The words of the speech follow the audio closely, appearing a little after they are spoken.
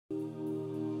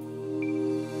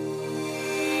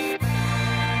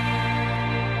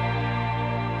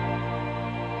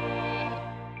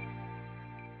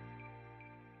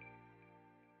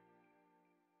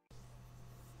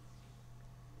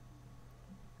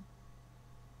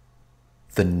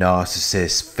The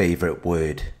narcissist's favorite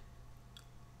word.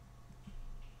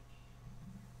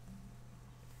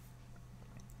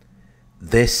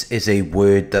 This is a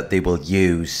word that they will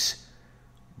use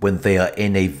when they are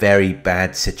in a very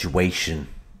bad situation,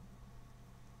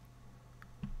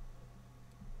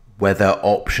 where their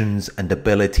options and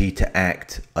ability to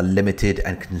act are limited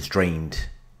and constrained,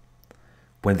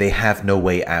 when they have no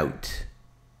way out.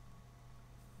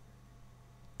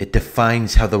 It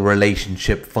defines how the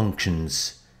relationship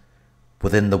functions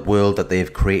within the world that they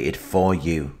have created for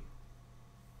you.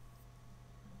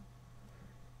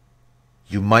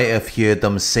 You might have heard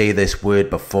them say this word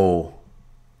before,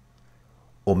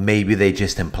 or maybe they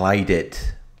just implied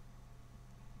it.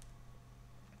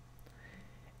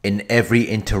 In every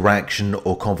interaction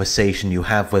or conversation you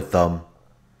have with them,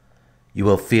 you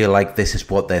will feel like this is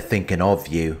what they're thinking of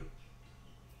you.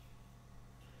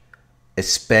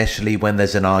 Especially when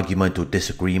there's an argument or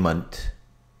disagreement.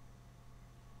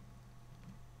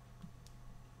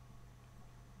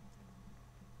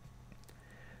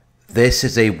 This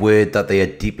is a word that they are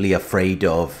deeply afraid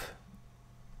of.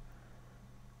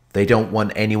 They don't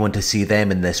want anyone to see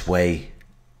them in this way,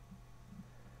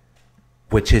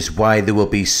 which is why they will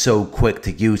be so quick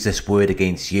to use this word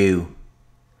against you,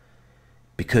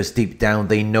 because deep down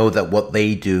they know that what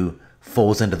they do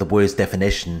falls under the word's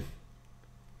definition.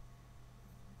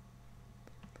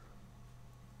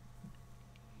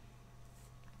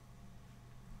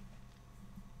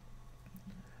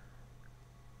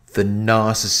 The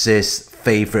narcissist's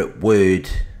favorite word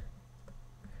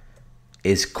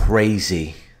is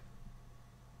crazy.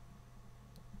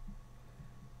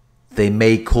 They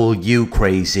may call you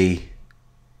crazy,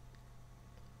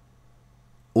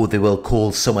 or they will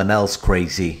call someone else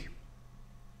crazy.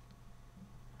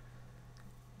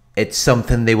 It's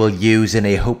something they will use in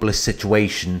a hopeless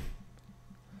situation,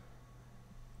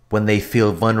 when they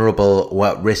feel vulnerable or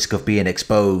at risk of being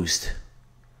exposed,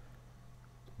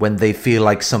 when they feel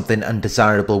like something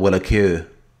undesirable will occur.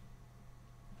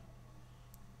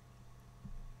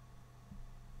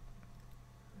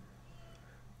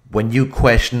 When you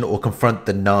question or confront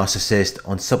the narcissist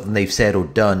on something they've said or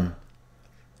done,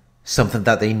 something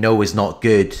that they know is not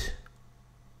good,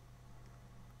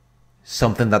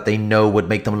 something that they know would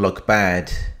make them look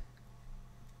bad,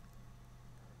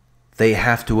 they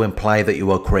have to imply that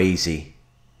you are crazy.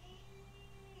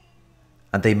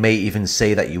 And they may even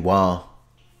say that you are.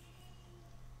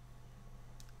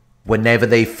 Whenever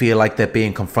they feel like they're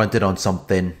being confronted on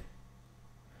something,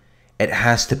 it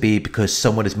has to be because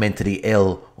someone is mentally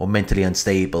ill or mentally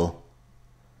unstable.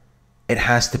 It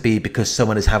has to be because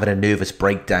someone is having a nervous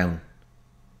breakdown.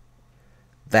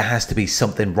 There has to be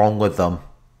something wrong with them.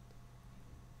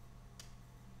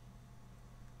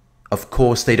 Of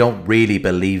course, they don't really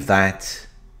believe that.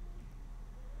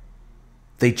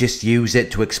 They just use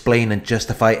it to explain and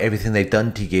justify everything they've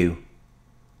done to you.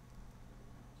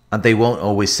 And they won't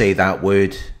always say that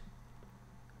word.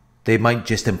 They might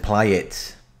just imply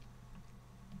it.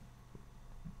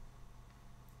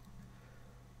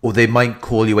 Or they might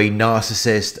call you a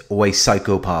narcissist or a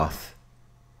psychopath.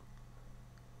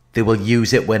 They will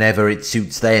use it whenever it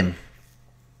suits them.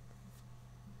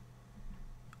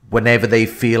 Whenever they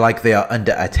feel like they are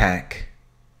under attack.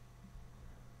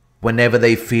 Whenever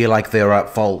they feel like they are at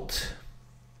fault.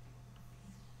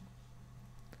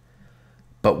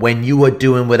 But when you are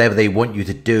doing whatever they want you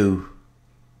to do,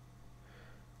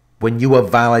 when you are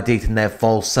validating their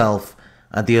false self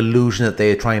and the illusion that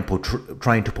they are trying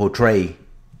to portray,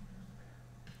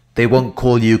 they won't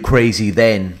call you crazy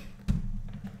then,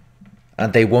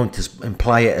 and they won't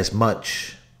imply it as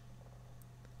much,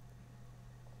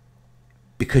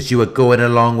 because you are going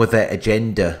along with their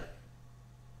agenda.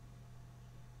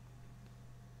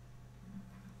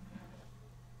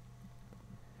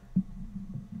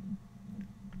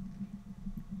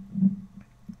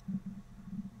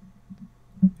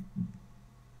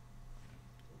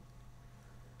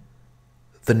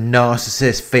 The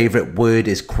narcissist's favorite word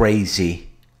is crazy.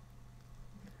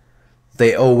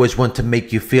 They always want to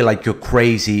make you feel like you're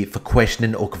crazy for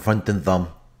questioning or confronting them.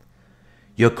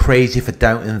 You're crazy for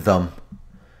doubting them.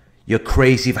 You're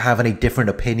crazy for having a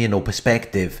different opinion or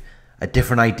perspective, a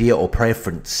different idea or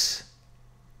preference.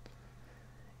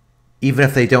 Even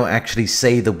if they don't actually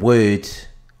say the word,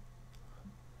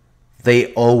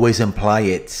 they always imply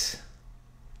it.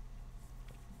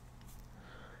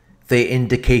 They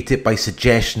indicate it by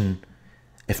suggestion,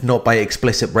 if not by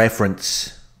explicit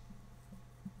reference.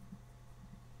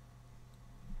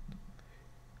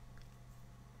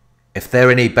 If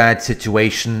they're in a bad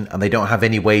situation and they don't have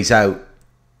any ways out,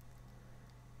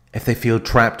 if they feel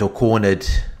trapped or cornered,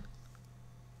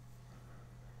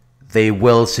 They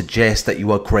will suggest that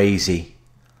you are crazy,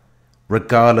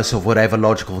 regardless of whatever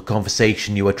logical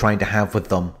conversation you are trying to have with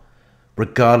them,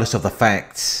 regardless of the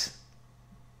facts.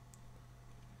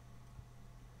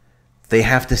 They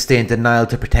have to stay in denial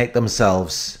to protect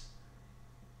themselves.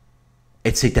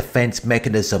 It's a defense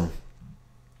mechanism.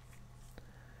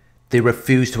 They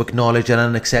refuse to acknowledge an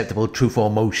unacceptable truth or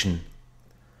emotion.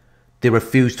 They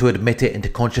refuse to admit it into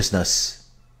consciousness.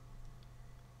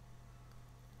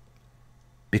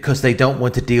 Because they don't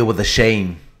want to deal with the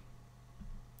shame.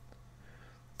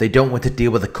 They don't want to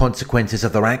deal with the consequences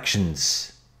of their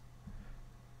actions.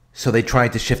 So they try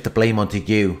to shift the blame onto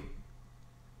you.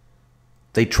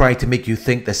 They try to make you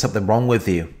think there's something wrong with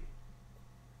you.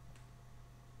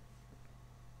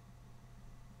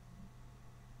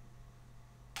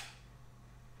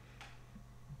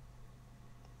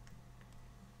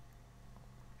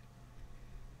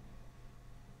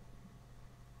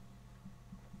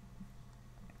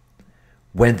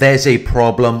 When there's a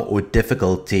problem or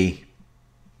difficulty,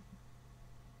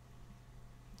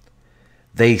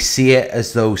 they see it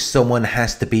as though someone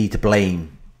has to be to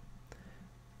blame.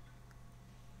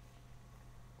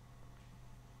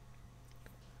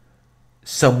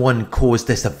 Someone caused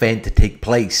this event to take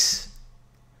place.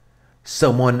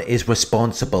 Someone is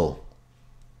responsible.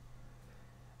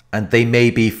 And they may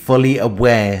be fully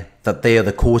aware that they are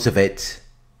the cause of it.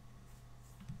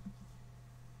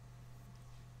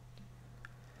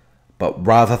 But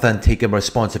rather than taking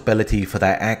responsibility for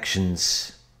their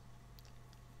actions,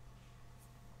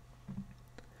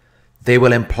 they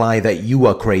will imply that you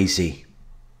are crazy.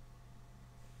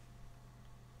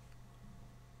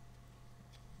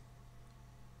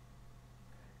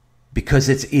 Because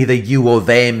it's either you or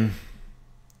them.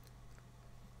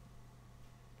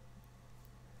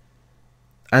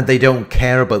 And they don't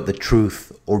care about the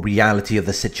truth or reality of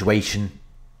the situation.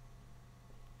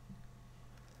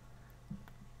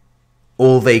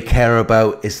 All they care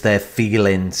about is their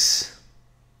feelings.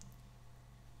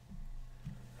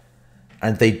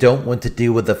 And they don't want to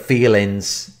deal with the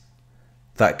feelings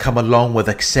that come along with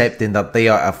accepting that they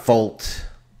are at fault.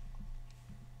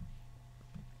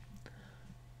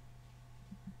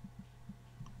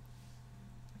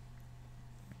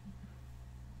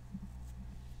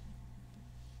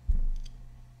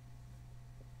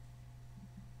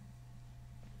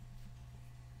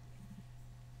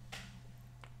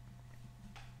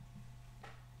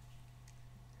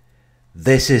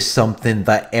 This is something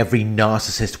that every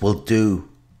narcissist will do.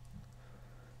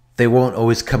 They won't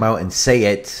always come out and say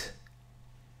it,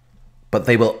 but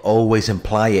they will always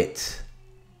imply it.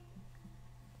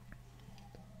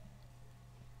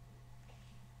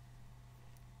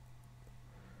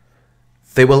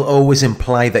 They will always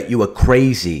imply that you are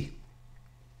crazy.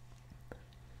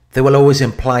 They will always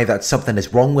imply that something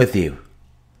is wrong with you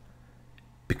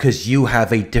because you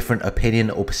have a different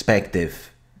opinion or perspective.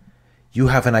 You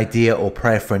have an idea or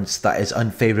preference that is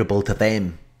unfavorable to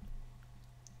them.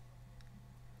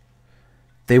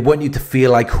 They want you to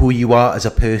feel like who you are as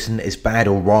a person is bad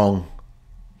or wrong.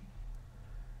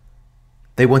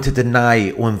 They want to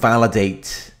deny or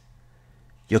invalidate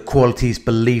your qualities,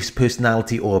 beliefs,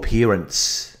 personality, or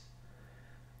appearance.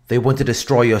 They want to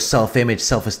destroy your self-image,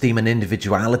 self-esteem, and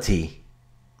individuality.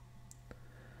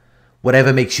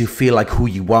 Whatever makes you feel like who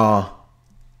you are.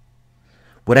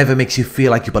 Whatever makes you feel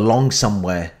like you belong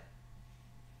somewhere.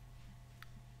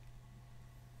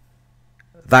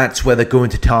 That's where they're going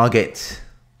to target.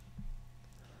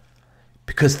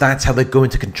 Because that's how they're going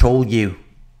to control you.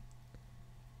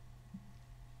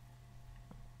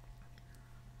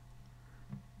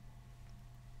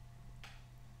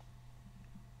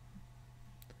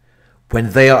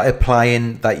 When they are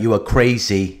implying that you are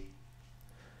crazy,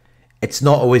 it's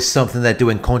not always something they're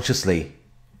doing consciously.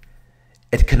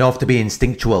 It can often be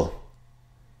instinctual.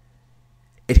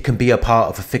 It can be a part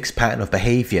of a fixed pattern of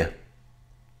behavior.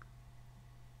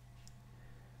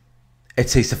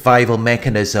 It's a survival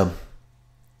mechanism.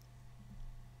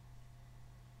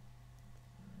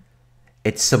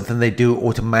 It's something they do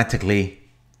automatically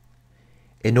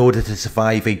in order to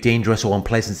survive a dangerous or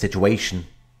unpleasant situation.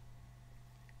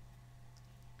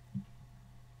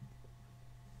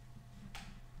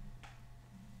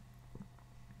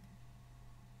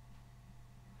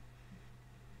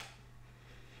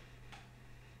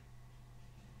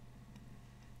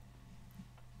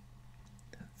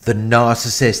 The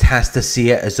narcissist has to see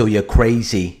it as though you're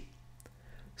crazy.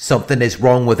 Something is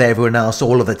wrong with everyone else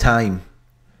all of the time.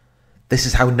 This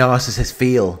is how narcissists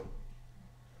feel.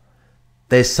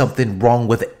 There's something wrong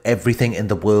with everything in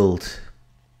the world.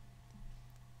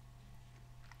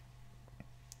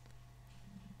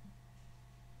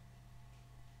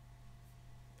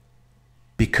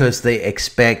 because they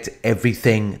expect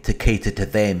everything to cater to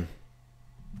them.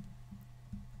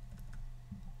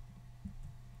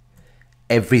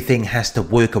 Everything has to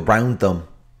work around them.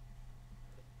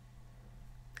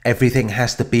 Everything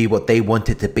has to be what they want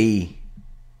it to be.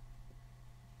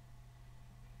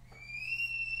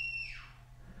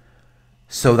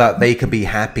 So that they can be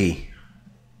happy.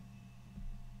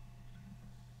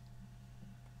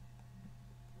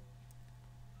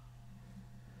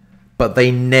 But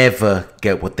they never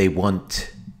get what they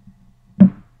want.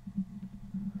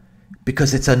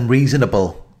 Because it's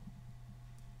unreasonable.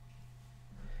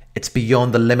 It's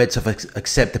beyond the limits of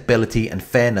acceptability and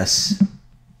fairness.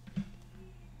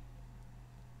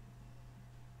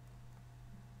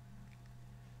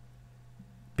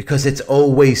 Because it's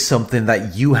always something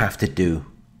that you have to do.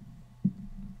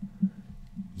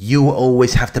 You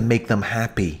always have to make them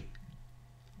happy.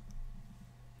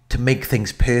 To make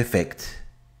things perfect.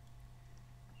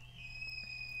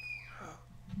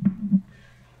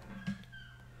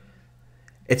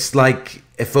 It's like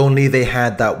if only they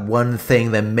had that one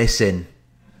thing they're missing,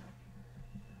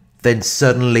 then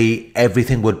suddenly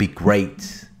everything would be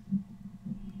great.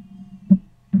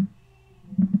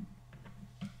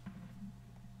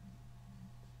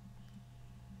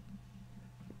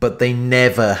 But they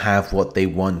never have what they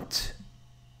want.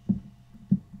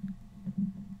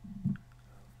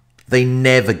 They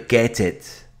never get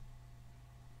it.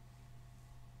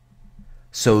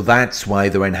 So that's why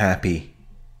they're unhappy.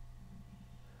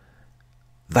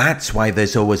 That's why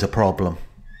there's always a problem.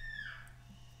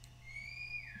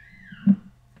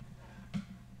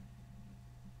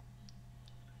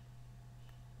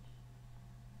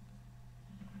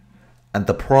 And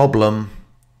the problem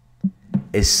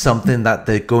is something that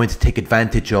they're going to take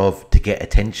advantage of to get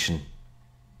attention,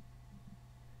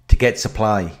 to get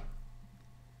supply.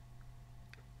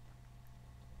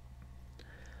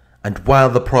 And while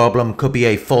the problem could be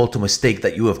a fault or mistake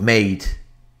that you have made,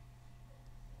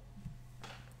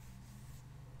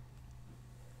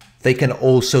 they can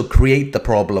also create the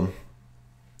problem.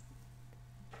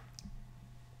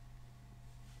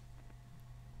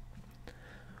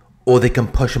 Or they can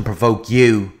push and provoke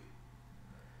you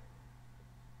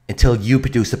until you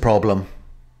produce the problem.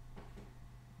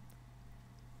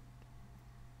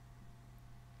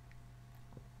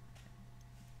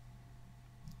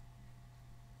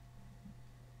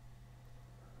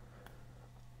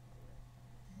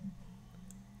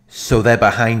 So they're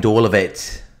behind all of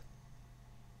it.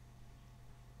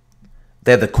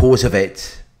 They're the cause of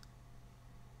it.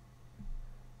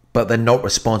 But they're not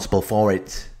responsible for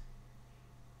it.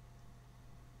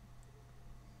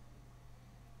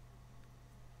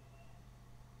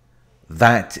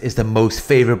 That is the most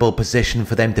favorable position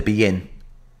for them to be in,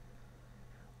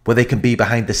 where they can be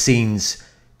behind the scenes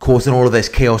causing all of this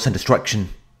chaos and destruction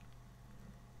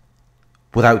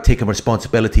without taking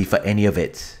responsibility for any of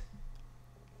it.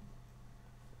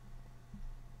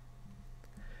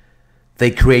 They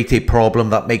create a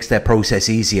problem that makes their process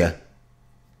easier.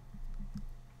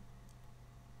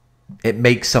 It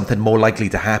makes something more likely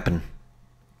to happen,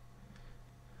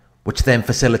 which then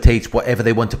facilitates whatever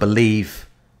they want to believe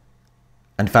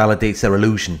and validates their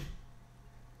illusion.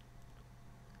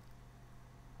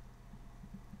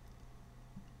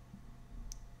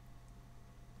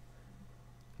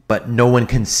 But no one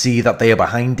can see that they are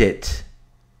behind it.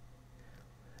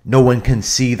 No one can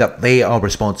see that they are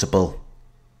responsible.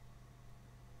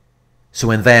 So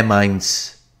in their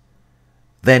minds,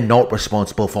 they're not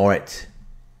responsible for it.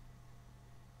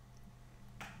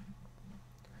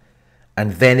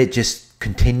 And then it just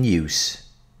continues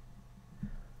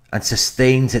and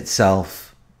sustains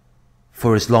itself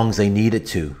for as long as they need it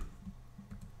to,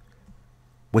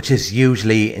 which is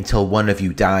usually until one of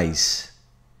you dies.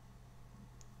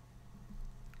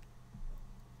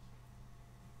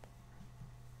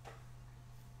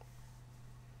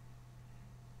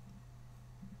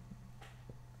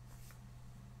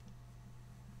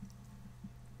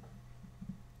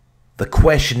 The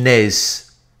question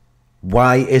is,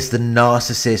 why is the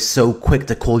narcissist so quick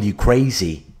to call you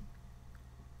crazy?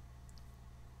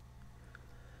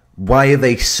 Why are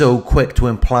they so quick to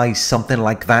imply something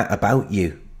like that about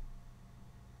you?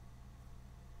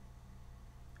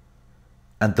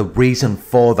 And the reason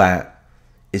for that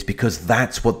is because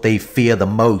that's what they fear the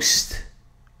most.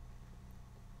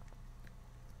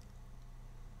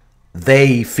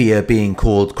 They fear being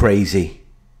called crazy.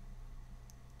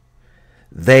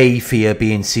 They fear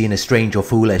being seen as strange or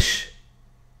foolish.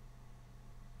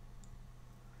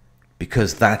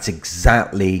 Because that's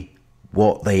exactly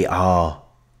what they are.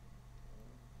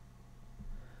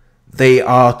 They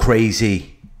are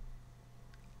crazy.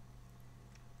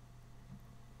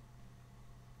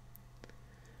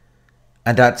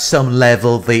 And at some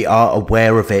level they are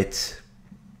aware of it.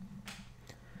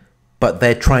 But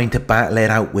they're trying to battle it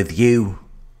out with you.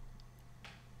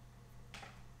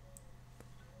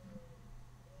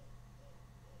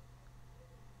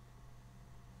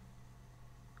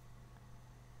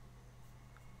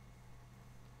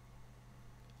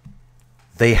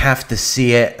 They have to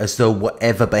see it as though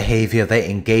whatever behavior they're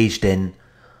engaged in,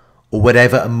 or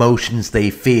whatever emotions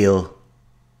they feel,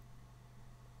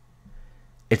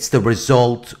 it's the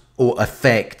result or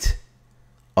effect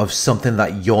of something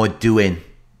that you're doing.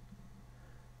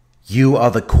 You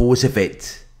are the cause of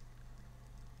it.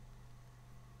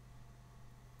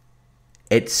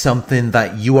 It's something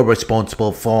that you are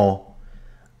responsible for,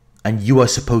 and you are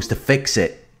supposed to fix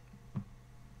it.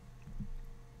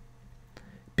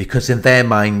 Because in their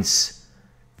minds,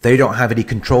 they don't have any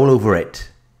control over it.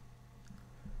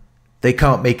 They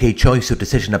can't make a choice or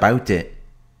decision about it.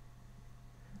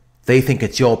 They think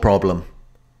it's your problem.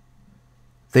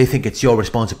 They think it's your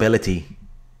responsibility.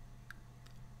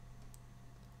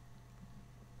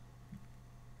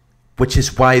 Which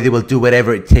is why they will do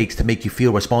whatever it takes to make you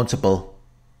feel responsible.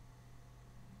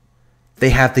 They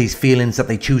have these feelings that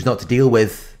they choose not to deal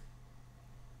with.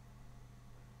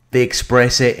 They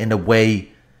express it in a way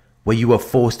where you are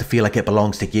forced to feel like it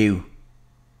belongs to you.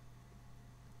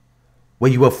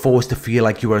 Where you are forced to feel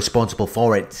like you are responsible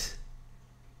for it.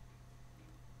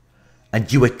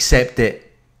 And you accept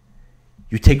it.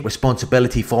 You take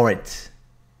responsibility for it.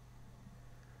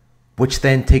 Which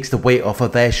then takes the weight off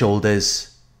of their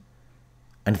shoulders.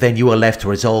 And then you are left to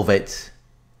resolve it.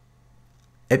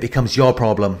 It becomes your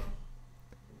problem.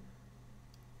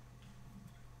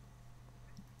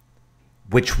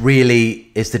 Which really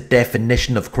is the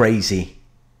definition of crazy.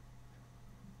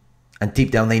 And deep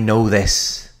down they know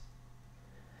this.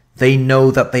 They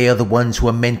know that they are the ones who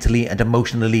are mentally and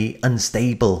emotionally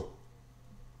unstable.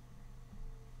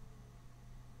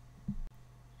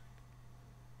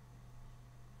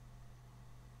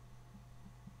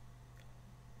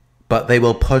 But they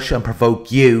will push and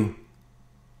provoke you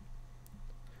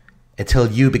until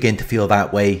you begin to feel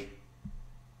that way.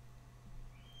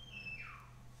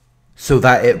 So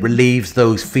that it relieves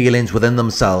those feelings within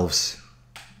themselves.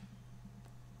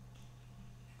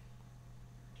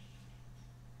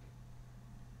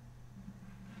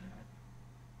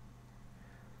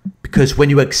 Because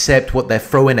when you accept what they're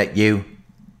throwing at you,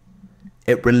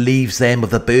 it relieves them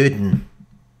of the burden.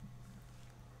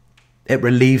 It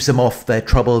relieves them of their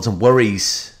troubles and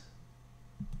worries.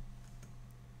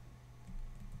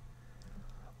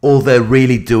 All they're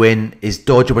really doing is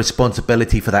dodge a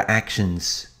responsibility for their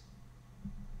actions.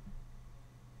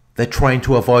 They're trying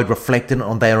to avoid reflecting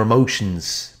on their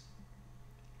emotions.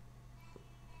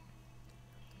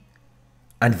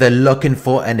 And they're looking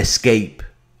for an escape.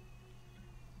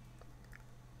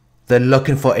 They're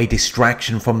looking for a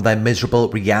distraction from their miserable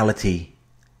reality.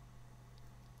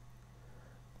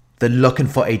 They're looking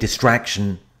for a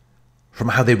distraction from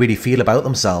how they really feel about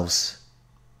themselves.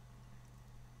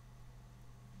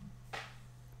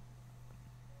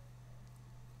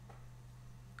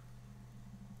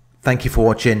 Thank you for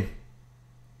watching.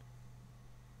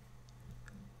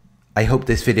 I hope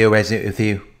this video resonated with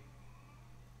you.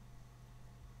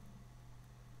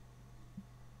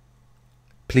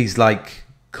 Please like,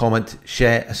 comment,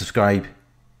 share and subscribe.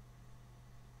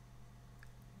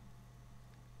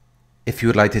 If you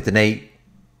would like to donate,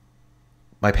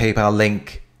 my PayPal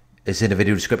link is in the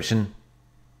video description.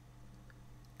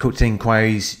 Coaching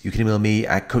inquiries, you can email me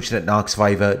at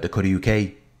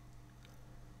coaching@narcsurvivor.co.uk.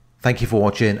 Thank you for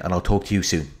watching, and I'll talk to you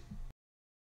soon.